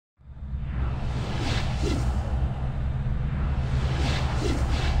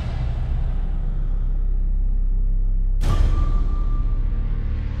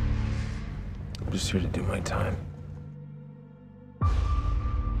here to do my time.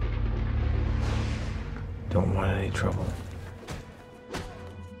 Don't want any trouble.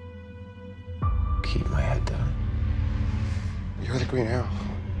 Keep my head down. You're the Green Arrow.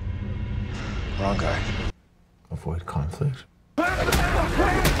 Wrong guy. Avoid conflict. They're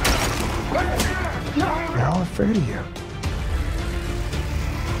all afraid of you.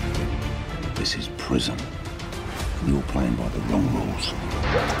 This is prison. You're playing by the wrong rules.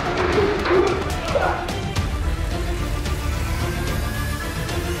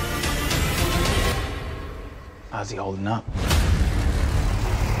 How's he holding up?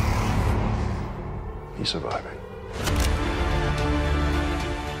 He's surviving.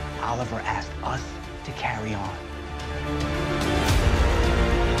 Oliver asked us to carry on.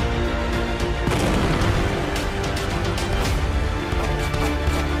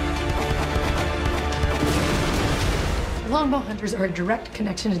 Longbow hunters are a direct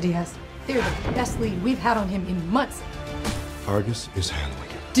connection to Diaz. They're the best lead we've had on him in months. Argus is handling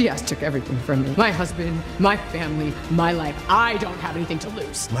it. Diaz took everything from me. My husband, my family, my life. I don't have anything to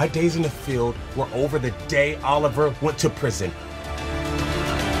lose. My days in the field were over the day Oliver went to prison.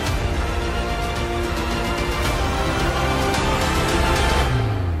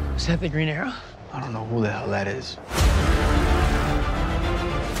 Is that the Green Arrow? I don't know who the hell that is.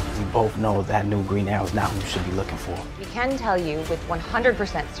 We both know that new Green Arrow is not who you should be looking for. We can tell you with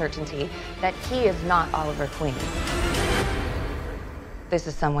 100% certainty that he is not Oliver Queen. This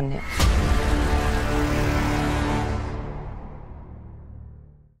is someone new.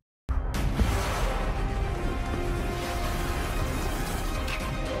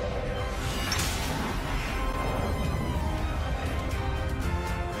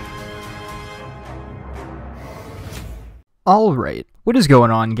 Alright, what is going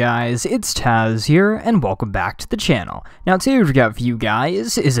on, guys? It's Tazz here, and welcome back to the channel. Now today what we got for you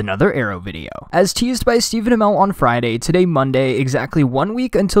guys is another Arrow video. As teased by Stephen Amell on Friday, today Monday, exactly 1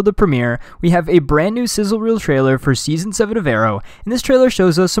 week until the premiere, we have a brand new sizzle reel trailer for Season 7 of Arrow, and this trailer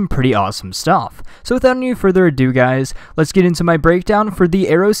shows us some pretty awesome stuff. So without any further ado, guys, let's get into my breakdown for the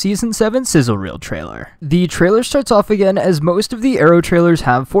Arrow Season 7 sizzle reel trailer. The trailer starts off again as most of the Arrow trailers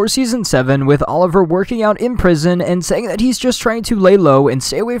have for Season 7, with Oliver working out in prison and saying that he's just trying to lay low and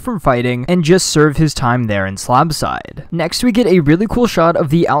stay away from fighting and just serve his time there in Slabside. Next we get a really cool shot of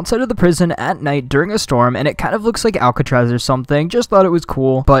the outside of the prison at night during a storm, and it kind of looks like Alcatraz or something. Just thought it was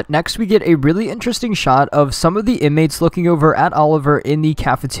cool. But next we get a really interesting shot of some of the inmates looking over at Oliver in the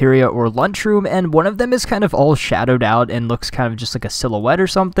cafeteria or lunchroom, and one of them is kind of all shadowed out and looks kind of just like a silhouette or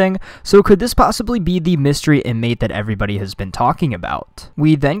something. So could this possibly be the mystery inmate that everybody has been talking about?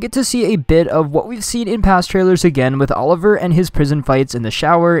 We then get to see a bit of what we've seen in past trailers again, with Oliver and his prison fights in the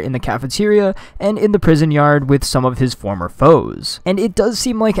shower, in the cafeteria, and in the prison yard with some of his former foes. And it does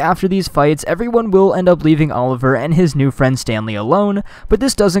seem like after these fights, everyone will end up leaving Oliver and his new friend Stanley alone, but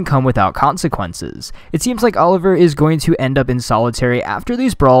this doesn't come without consequences. It seems like Oliver is going to end up in solitary after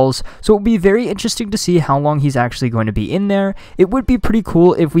these brawls, so it will be very interesting to see how long he's actually going to be in there. It would be pretty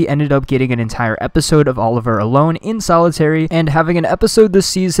cool if we ended up getting an entire episode of Oliver alone in solitary, and having an episode this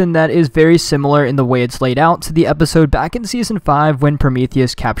season that is very similar in the way it's laid out to the episode back in Season 5 when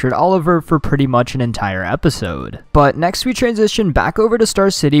Prometheus captured Oliver for pretty much an entire episode. But next we transition back over to Star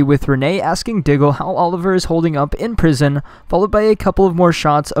City with Renee asking Diggle how Oliver is holding up in prison, followed by a couple of more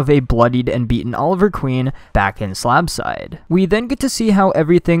shots of a bloodied and beaten Oliver Queen back in Slabside. We then get to see how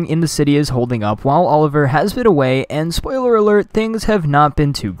everything in the city is holding up while Oliver has been away, and spoiler alert, things have not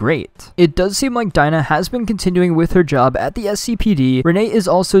been too great. It does seem like Dinah has been continuing with her job at the SCPD. Renee is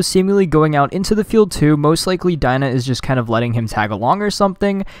also seemingly going out into the field too. Most likely Dinah is just kind of letting him tag along or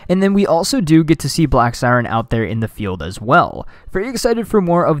something, and then we also do get to see Black Siren out there in the field as well. Very excited for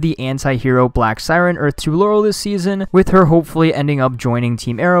more of the anti-hero Black Siren Earth 2 Laurel this season, with her hopefully ending up joining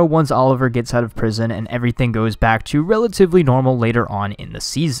Team Arrow once Oliver gets out of prison and everything goes back to relatively normal later on in the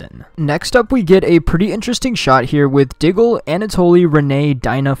season. Next up we get a pretty interesting shot here with Diggle, Anatoly, Renee,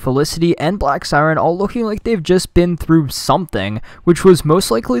 Dinah, Felicity, and Black Siren all looking like they've just been through something, which was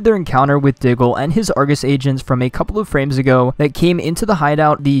most likely their encounter with Diggle and his Argus agents from a couple of frames ago that came into the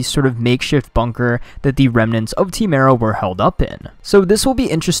hideout, the sort of makeshift bunker that the remnants of Team Arrow were held up in. So this will be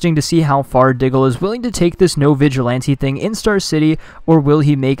interesting to see how far Diggle is willing to take this no vigilante thing in Star City, or will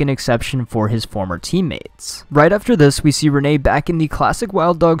he make an exception for his former teammates. Right after this, we see Renee back in the classic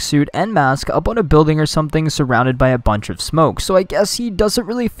Wild Dog suit and mask up on a building or something surrounded by a bunch of smoke, so I guess he doesn't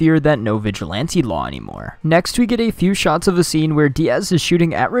really fear that no vigilante law anymore. Next, we get a few shots of a scene where Diaz is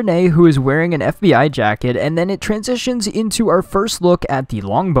shooting at Renee, who is wearing an FBI jacket, and then it transitions transitions into our first look at the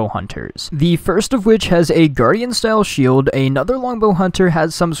longbow hunters. The first of which has a guardian style shield, another longbow hunter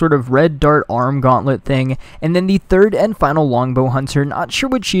has some sort of red dart arm gauntlet thing, and then the third and final longbow hunter, not sure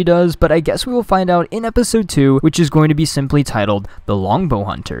what she does, but I guess we will find out in episode 2, which is going to be simply titled The Longbow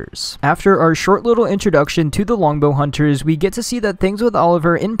Hunters. After our short little introduction to the longbow hunters, we get to see that things with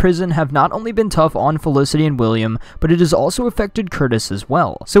Oliver in prison have not only been tough on Felicity and William, but it has also affected Curtis as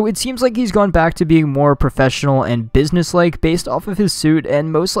well. So it seems like he's gone back to being more professional and businesslike based off of his suit,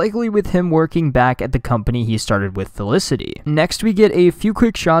 and most likely with him working back at the company he started with Felicity. Next, we get a few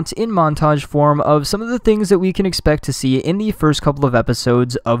quick shots in montage form of some of the things that we can expect to see in the first couple of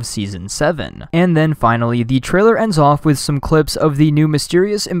episodes of season 7. And then finally, the trailer ends off with some clips of the new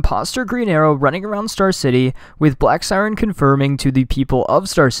mysterious imposter Green Arrow running around Star City, with Black Siren confirming to the people of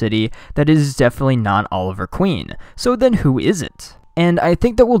Star City that it is definitely not Oliver Queen. So then who is it? And I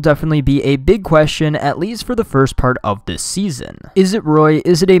think that will definitely be a big question, at least for the first part of this season. Is it Roy?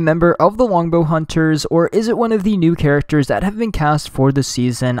 Is it a member of the Longbow Hunters? Or is it one of the new characters that have been cast for the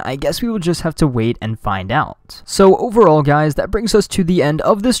season? I guess we will just have to wait and find out. So overall, guys, that brings us to the end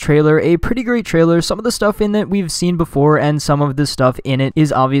of this trailer. A pretty great trailer. Some of the stuff in it we've seen before, and some of the stuff in it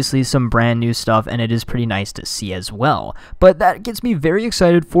is obviously some brand new stuff, and it is pretty nice to see as well. But that gets me very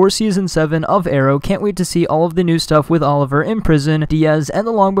excited for season 7 of Arrow. Can't wait to see all of the new stuff with Oliver in prison, Diaz, and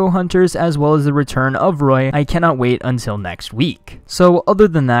the Longbow Hunters, as well as the return of Roy. I cannot wait until next week. So other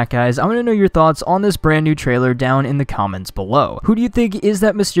than that, guys, I want to know your thoughts on this brand new trailer down in the comments below. Who do you think is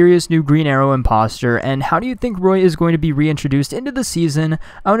that mysterious new Green Arrow imposter, and how do you think Roy is going to be reintroduced into the season?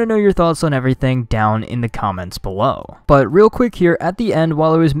 I want to know your thoughts on everything down in the comments below. But real quick here at the end,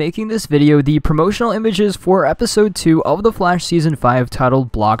 while I was making this video, the promotional images for episode 2 of The Flash season 5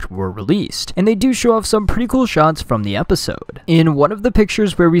 titled Blocked were released, and they do show off some pretty cool shots from the episode. In one of the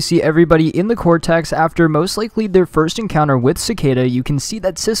pictures where we see everybody in the Cortex after most likely their first encounter with Cicada, you can see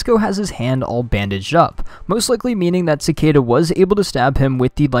that Cisco has his hand all bandaged up, most likely meaning that Cicada was able to stab him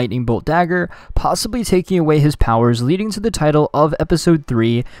with the lightning bolt dagger, possibly taking away his powers, leading to the title of episode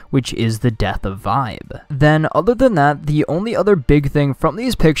 3, which is The Death of Vibe. Then other than that, the only other big thing from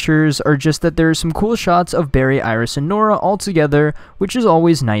these pictures are just that there are some cool shots of Barry, Iris, and Nora all together, which is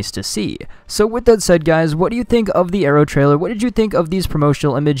always nice to see. So with that said, guys, what do you think of the Arrow trailer? What did you think of these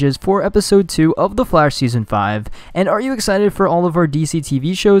promotional images for episode 2 of The Flash season 5, and are you excited for all of our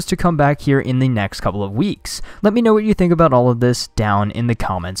DCTV shows to come back here in the next couple of weeks? Let me know what you think about all of this down in the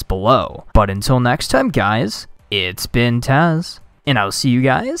comments below. But until next time, guys, it's been Taz, and I'll see you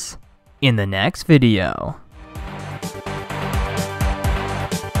guys in the next video.